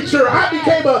new creature. I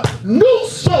became a new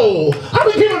soul.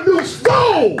 I became a new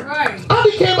soul. I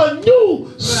became a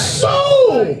new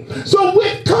soul. So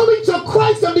with coming to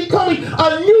Christ and becoming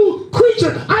a new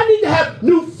creature, I need to have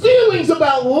new feelings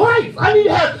about life. I need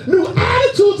to have new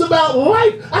attitudes about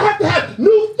life. I have to have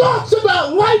new thoughts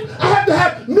about life. I have to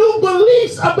have new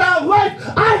beliefs about life.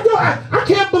 I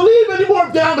can't believe anymore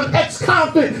that I'm an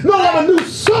ex-convict. No, I'm a new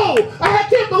soul. I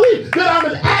can't believe that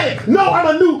I'm an addict. No,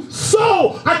 I'm a new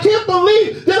soul. I can't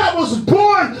believe that I was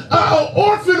born an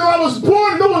orphan, or I was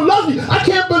born no one loves me. I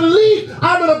can't believe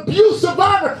I'm an abuse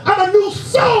survivor. I'm a new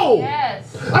soul.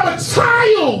 Yes. I'm a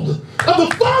child of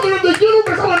the Father of the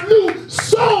universe. I'm a new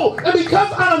soul. And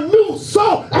because I'm a new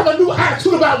soul, I have a new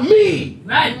attitude about me.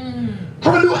 Right. I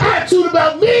have a new attitude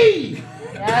about me.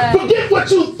 Yes. Forget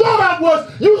what you thought I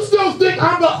was. You still think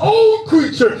I'm the old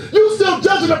creature. You still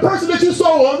judging the person that you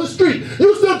saw on the street.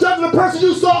 You still judging the person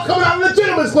you saw coming out of the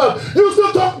gentleman's club. You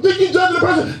still think you judging the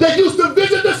person that used to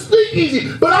visit the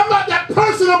speakeasy. But I'm not that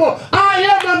person no more. I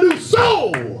am a new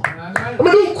soul. I'm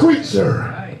a new creature.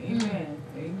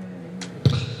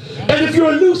 And if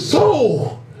you're a new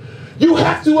soul, you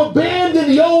have to abandon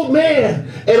the old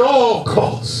man at all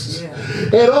costs.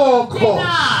 At all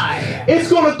costs.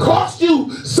 It's going to cost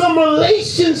you some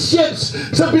relationships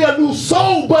to be a new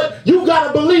soul, but you got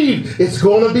to believe it's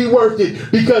going to be worth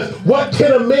it. Because what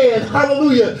can a man,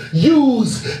 hallelujah,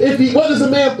 use if he, what does a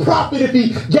man profit if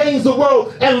he gains the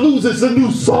world and loses a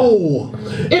new soul?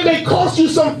 It may cost you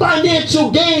some financial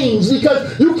gains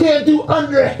because you can't do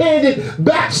underhanded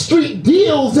backstreet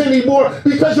deals anymore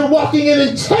because you're walking in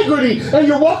integrity and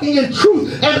you're walking in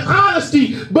truth and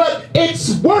honesty, but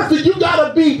it's worth it. You got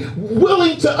to be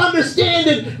willing to understand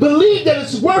and believe that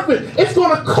it's worth it. It's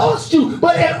going to cost you,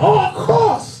 but at all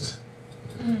costs,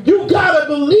 you got to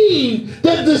believe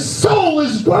that the soul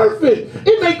is worth it.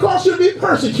 It may cost you to be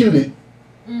persecuted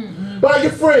by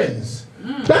your friends.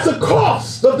 That's a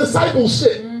cost of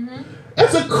discipleship.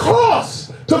 It's a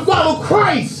cost to follow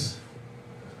Christ.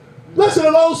 Blessed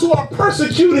are those who are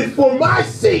persecuted for my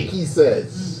sake, he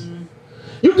says.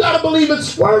 You got to believe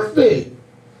it's worth it.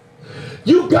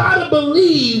 You got to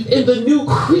believe in the new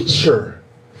creature,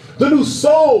 the new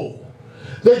soul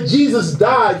that Jesus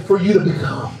died for you to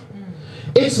become.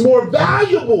 It's more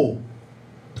valuable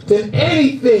than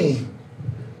anything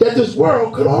that this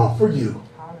world could offer you.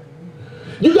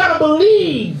 You got to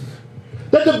believe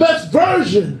that the best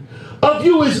version of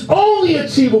you is only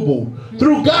achievable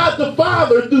through God the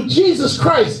Father, through Jesus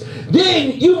Christ.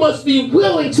 Then you must be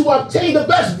willing to obtain the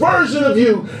best version of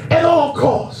you at all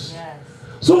costs.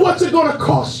 So what's it going to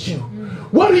cost you?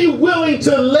 What are you willing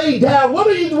to lay down? What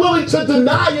are you willing to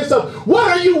deny yourself?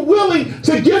 What are you willing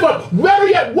to give up? Better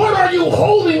yet, what are you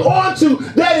holding on to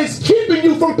that is keeping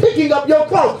you from picking up your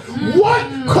cross? What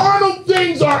carnal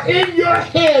things are in your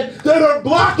hand that are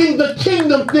blocking the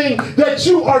kingdom thing that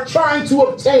you are trying to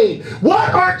obtain?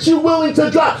 What aren't you willing to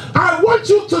drop? I want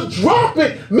you to drop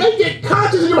it. Make it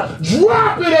conscious in your mind.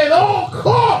 Drop it at all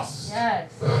costs.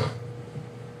 Yes.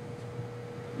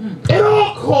 At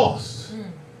all costs.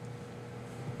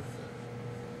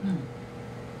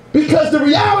 Because the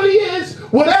reality is,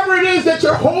 whatever it is that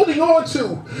you're holding on to,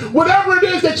 whatever it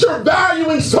is that you're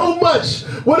valuing so much,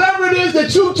 whatever it is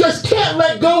that you just can't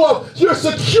let go of, your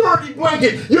security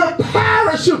blanket, your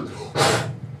parachute,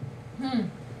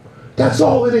 that's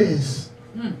all it is.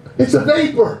 It's a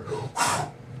vapor.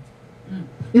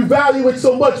 You value it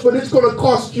so much, but it's going to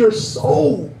cost your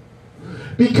soul.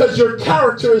 Because your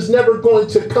character is never going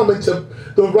to come into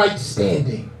the right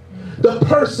standing. The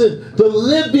person, the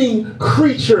living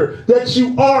creature that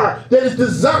you are, that is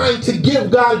designed to give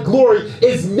God glory,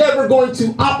 is never going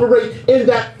to operate in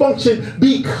that function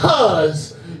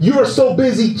because you're so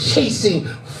busy chasing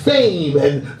fame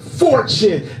and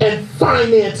fortune and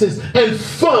finances and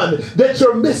fun that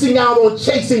you're missing out on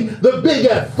chasing the big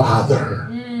F Father.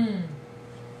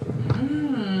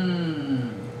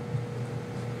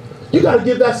 You got to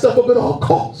give that stuff up at all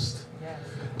costs. Yes.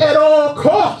 At all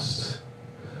costs.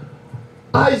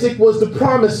 Isaac was the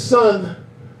promised son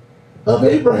of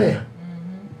Abraham.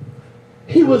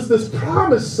 He was this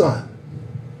promised son.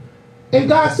 And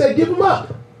God said, give him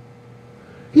up.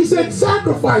 He said,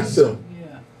 sacrifice him.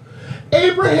 Yeah.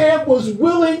 Abraham was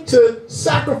willing to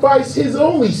sacrifice his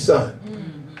only son.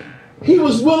 He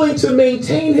was willing to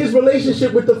maintain his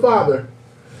relationship with the Father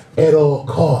at all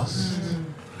costs.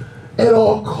 At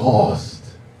all cost.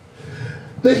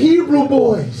 The Hebrew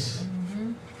boys,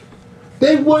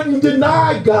 they wouldn't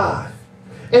deny God.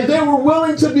 And they were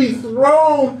willing to be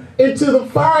thrown into the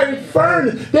fiery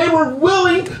furnace. They were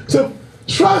willing to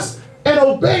trust and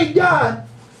obey God,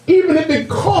 even if it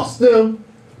cost them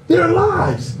their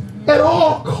lives at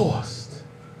all cost.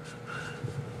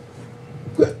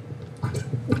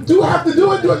 Do I have to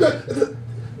do it?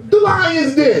 The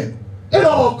lion's den at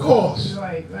all costs.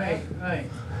 Right.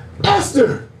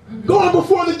 Esther, going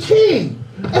before the king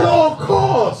at all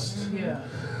costs. Yeah.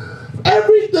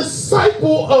 Every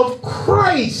disciple of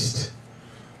Christ,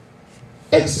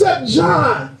 except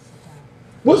John,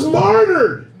 was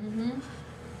martyred,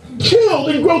 killed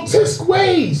in grotesque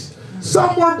ways.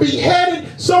 Some were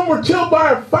beheaded, some were killed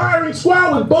by a firing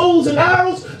squad with bows and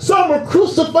arrows, some were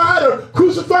crucified or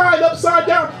crucified upside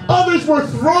down, others were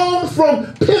thrown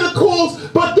from pinnacles,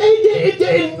 but it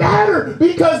didn't matter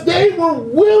because they were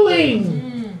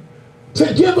willing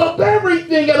to give up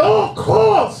everything at all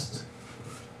costs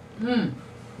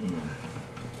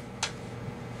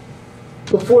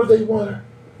before they were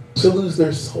to lose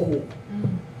their soul.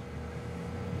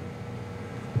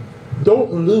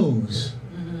 Don't lose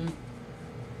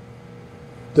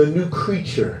the new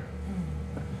creature.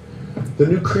 The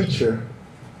new creature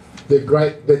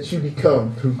that you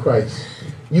become through Christ.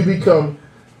 You become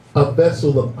a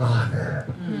vessel of honor.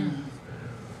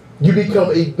 You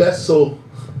become a vessel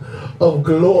of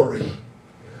glory.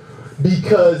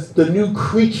 Because the new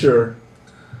creature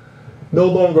no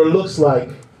longer looks like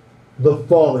the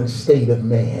fallen state of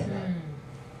man.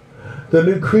 The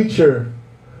new creature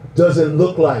doesn't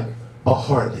look like a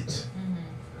harlot.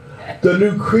 The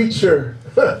new creature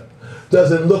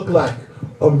doesn't look like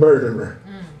a murderer.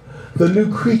 The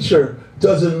new creature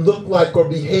doesn't look like or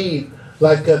behave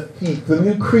like a thief. The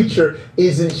new creature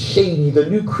isn't shady. The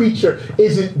new creature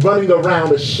isn't running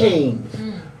around ashamed.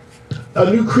 A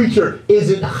new creature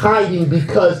isn't hiding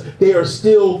because they are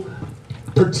still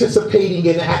participating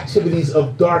in activities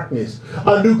of darkness.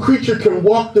 A new creature can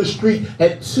walk the street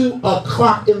at 2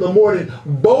 o'clock in the morning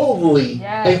boldly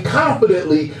and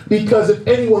confidently, because if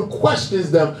anyone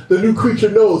questions them, the new creature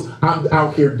knows, I'm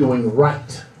out here doing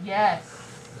right.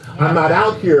 I'm not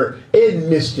out here in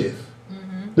mischief.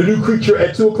 The new creature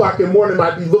at 2 o'clock in the morning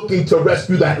might be looking to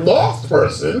rescue that lost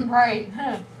person.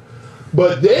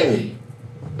 But they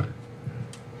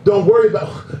don't worry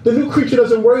about, the new creature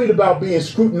doesn't worry about being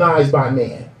scrutinized by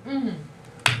man.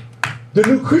 The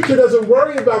new creature doesn't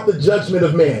worry about the judgment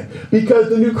of man, because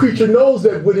the new creature knows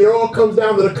that when it all comes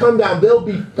down to the come down, they'll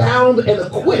be found and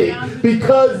acquitted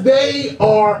because they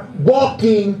are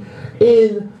walking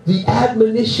in the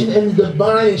admonition and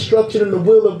divine instruction and the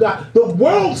will of God. The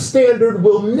world's standard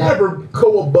will never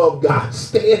go above God's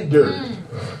standard.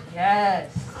 I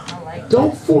like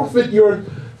Don't forfeit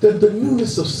the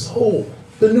newness of soul.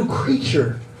 The new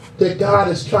creature that God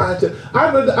is trying to.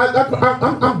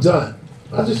 I'm done.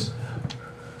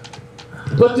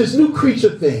 But this new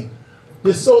creature thing,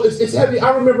 this soul, it's heavy.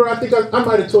 I remember. I think I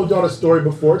might have told y'all the story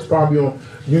before. It's probably on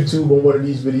YouTube on one of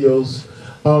these videos.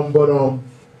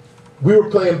 We were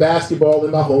playing basketball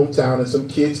in my hometown, and some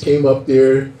kids came up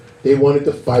there. They wanted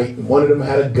to fight. One of them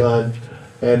had a gun,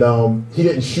 and he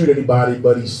didn't shoot anybody,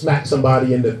 but he smacked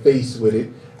somebody in the face with it.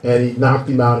 And he knocked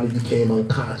him out and he became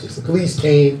unconscious. The police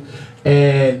came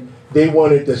and they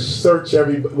wanted to search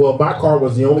well, my car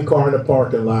was the only car in the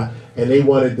parking lot, and they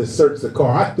wanted to search the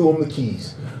car. I threw them the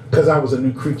keys because I was a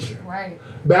new creature.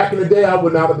 Back in the day, I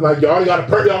would not have been like, y'all got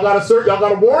a search, y'all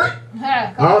got a warrant?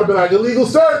 I would have been like, illegal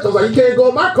search. I was like, you can't go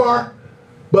in my car.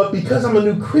 But because I'm a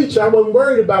new creature, I wasn't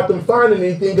worried about them finding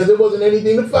anything because there wasn't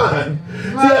anything to find.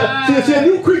 See, a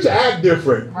new creature act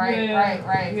different.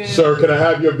 Right. Sir, can I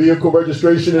have your vehicle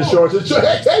registration insurance? Sure,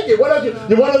 hey, take it. What else?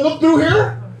 You want to look through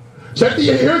here?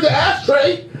 Here's the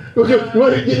ashtray.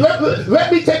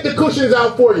 Let me take the cushions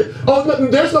out for you. Oh,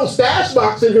 look, there's no stash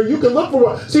box in here. You can look for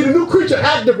one. See, the new creature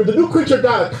act different. The new creature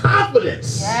got a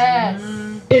confidence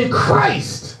in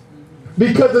Christ.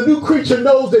 Because the new creature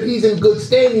knows that he's in good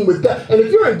standing with God. And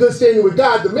if you're in good standing with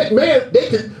God, the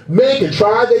man can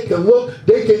try, they can look,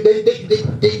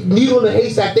 they needle in a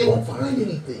haystack, they won't find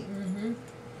anything.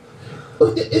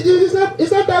 Is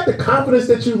that the confidence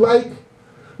that you like?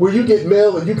 Where you get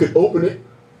mail and you can open it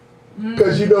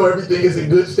because you know everything is in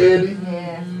good standing?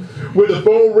 Where the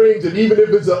phone rings and even if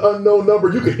it's an unknown number,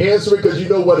 you can answer it because you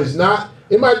know what it's not.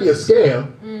 It might be a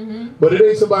scam, but it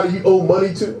ain't somebody you owe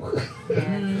money to.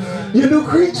 You're a new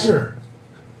creature.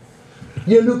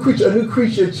 You're a new creature. A new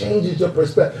creature changes your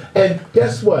perspective. And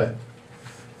guess what?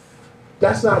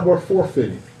 That's not worth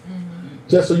forfeiting.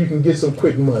 Just so you can get some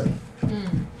quick money.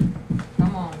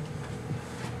 Come on.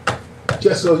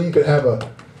 Just so you can have a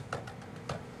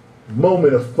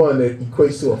moment of fun that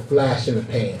equates to a flash in the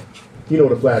pan. You know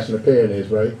what a flash in the pan is,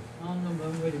 right? I don't know, but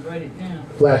I'm ready to write it down.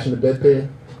 Flash in the bedpan.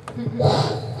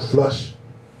 Flush.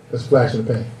 That's flash in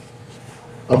the pan.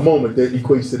 A moment that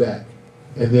equates to that.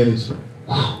 And then it's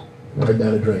right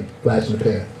down the drain. Flash in the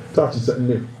pan. Talk to you something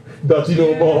new. Don't you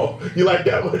know them all? You like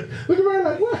that one? Look around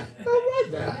like, what? I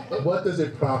like that. What does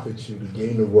it profit you to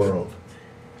gain the world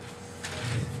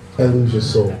and lose your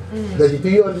soul? Like, do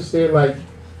you understand, like,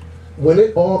 when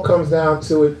it all comes down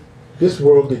to it, this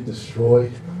world gets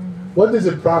destroyed. What does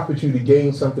it profit you to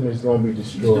gain something that's going to be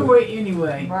destroyed? Destroy it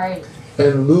anyway. Right.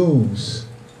 And lose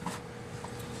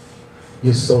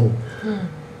your soul.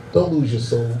 Don't lose your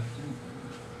soul.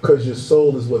 Because your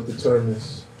soul is what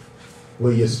determines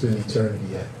where you spend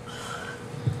eternity at.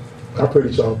 I pray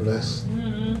that y'all blessed.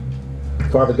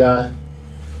 Father God,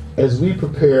 as we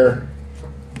prepare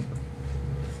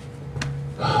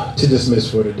to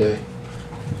dismiss for today,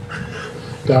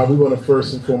 God, we want to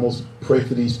first and foremost pray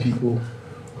for these people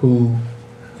who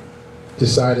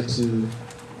decided to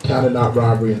count it not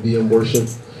robbery and be in worship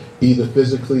either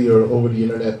physically or over the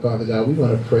internet, Father God, we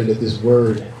want to pray that this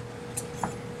word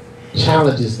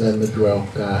challenges them to dwell,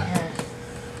 God,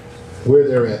 where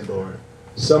they're at, Lord.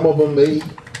 Some of them may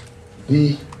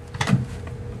be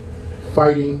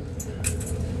fighting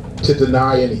to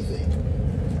deny anything.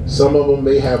 Some of them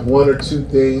may have one or two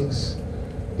things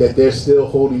that they're still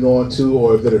holding on to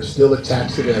or that are still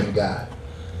attached to them, God.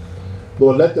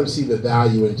 Lord, let them see the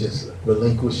value in just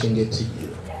relinquishing it to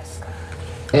you. Yes, God.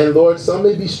 And Lord, some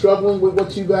may be struggling with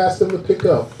what you've asked them to pick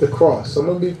up, the cross. Some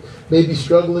of them may be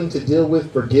struggling to deal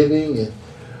with forgiving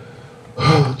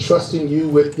and trusting you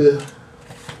with the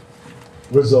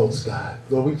results, God.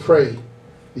 Lord, we pray,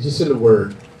 it's just in the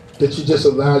word, that you just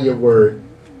allow your word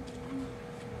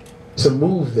to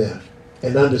move them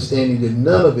and understanding that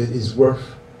none of it is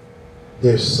worth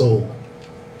their soul.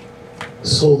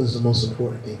 Soul is the most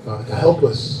important thing, Father God. Help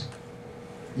us,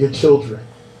 your children,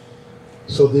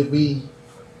 so that we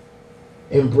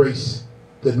embrace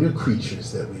the new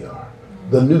creatures that we are,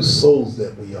 the new souls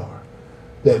that we are,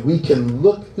 that we can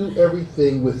look through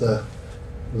everything with a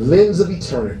lens of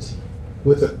eternity,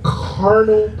 with a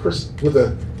with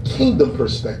a kingdom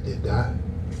perspective, God,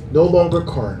 no longer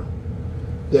carnal.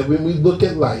 That when we look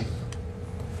at life,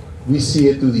 we see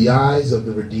it through the eyes of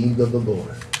the redeemed of the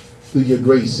Lord, through your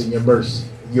grace and your mercy,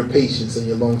 your patience and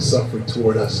your long suffering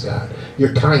toward us, God,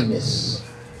 your kindness,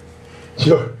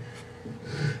 your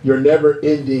never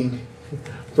ending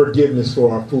forgiveness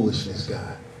for our foolishness,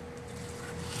 God.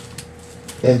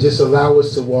 And just allow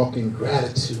us to walk in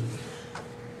gratitude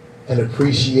and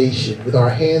appreciation with our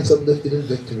hands uplifted in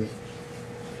victory.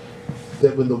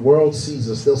 That when the world sees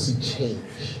us, they'll see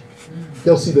change.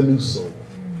 They'll see the new soul.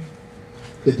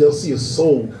 That they'll see a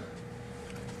soul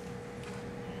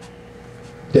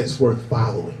that's worth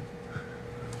following.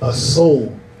 A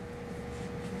soul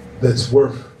that's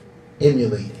worth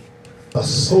emulating. A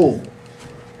soul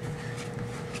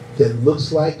that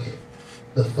looks like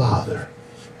the Father,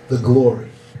 the glory,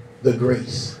 the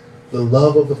grace, the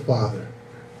love of the Father.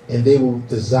 And they will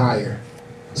desire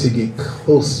to get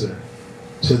closer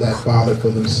to that Father for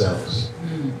themselves.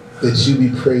 That you be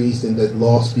praised and that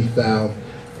lost be found,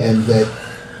 and that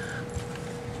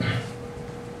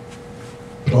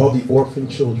all the orphan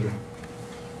children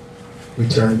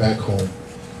return back home.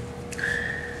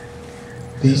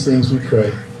 These things we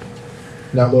pray.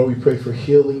 Now, Lord, we pray for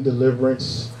healing,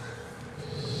 deliverance,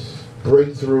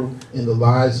 breakthrough in the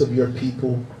lives of your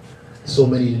people. So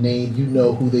many to name. You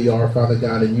know who they are, Father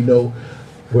God, and you know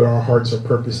where our hearts are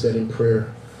purposed at in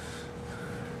prayer.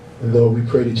 And Lord, we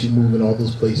pray that you move in all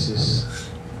those places.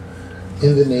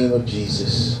 In the name of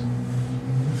Jesus.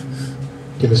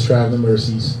 Give us traveling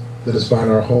mercies. Let us find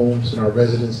our homes and our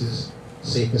residences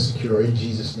safe and secure. In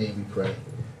Jesus' name we pray.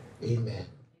 Amen.